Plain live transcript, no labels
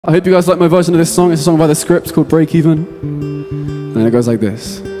I hope you guys like my version of this song. It's a song by The Script called Breakeven. And it goes like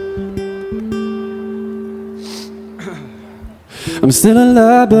this. I'm still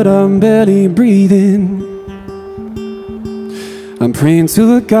alive, but I'm barely breathing. I'm praying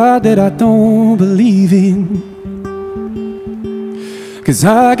to a God that I don't believe in. 'Cause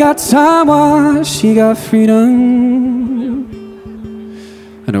I got time while she got freedom.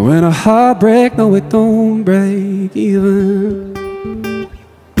 And when a heart breaks, no it don't break even.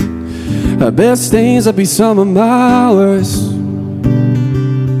 Her best days will be some of my worst.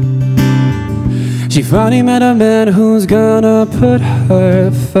 She finally met a man who's gonna put her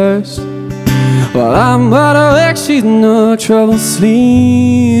first. While I'm wide awake, she's no trouble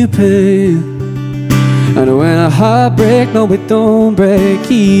sleeping. And when a heart breaks, no it don't break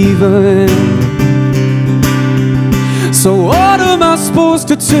even. So what am I supposed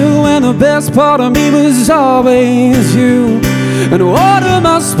to do when the best part of me was always you? And what am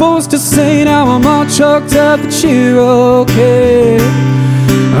I supposed to say now I'm all choked up that you're okay?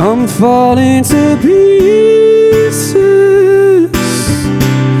 I'm falling to pieces.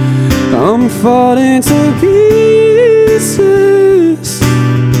 I'm falling to pieces.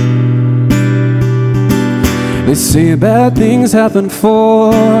 They say bad things happen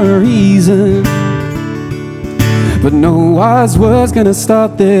for a reason, but no wise word's gonna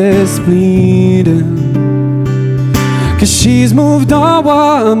stop this bleeding. 'Cause she's moved on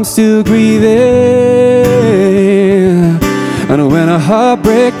while I'm still grieving. And when a heart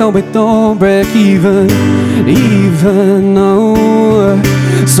breaks, no it don't break even, no.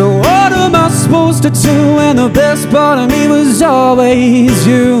 So what am I supposed to do when the best part of me was always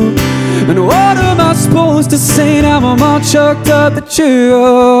you? And what am I supposed to say now I'm all choked up that you're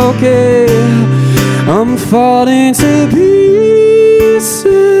okay? I'm falling to pieces.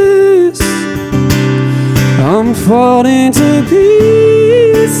 I'm falling to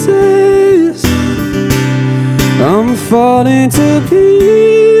pieces. I'm falling to pieces.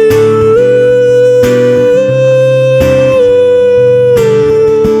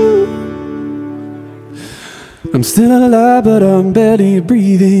 I'm still alive, but I'm barely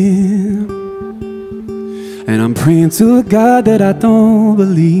breathing. And I'm praying to a God that I don't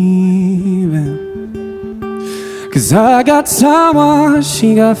believe in. 'Cause I got time while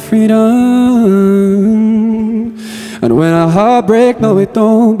she got freedom. And when a heart breaks, no it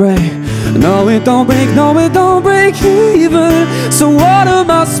don't break. No it don't break, no it don't break even. So what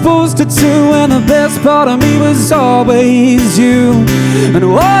am I supposed to do when the best part of me was always you? And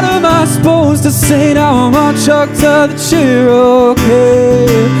what am I supposed to say now I'm all choked up that you're okay?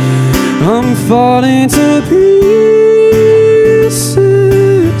 I'm falling to pieces.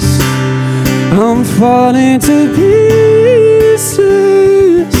 I'm falling to pieces.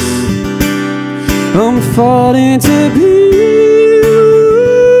 I'm falling to pieces.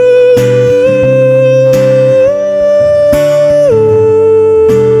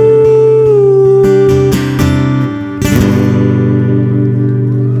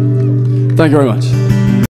 Thank you very much.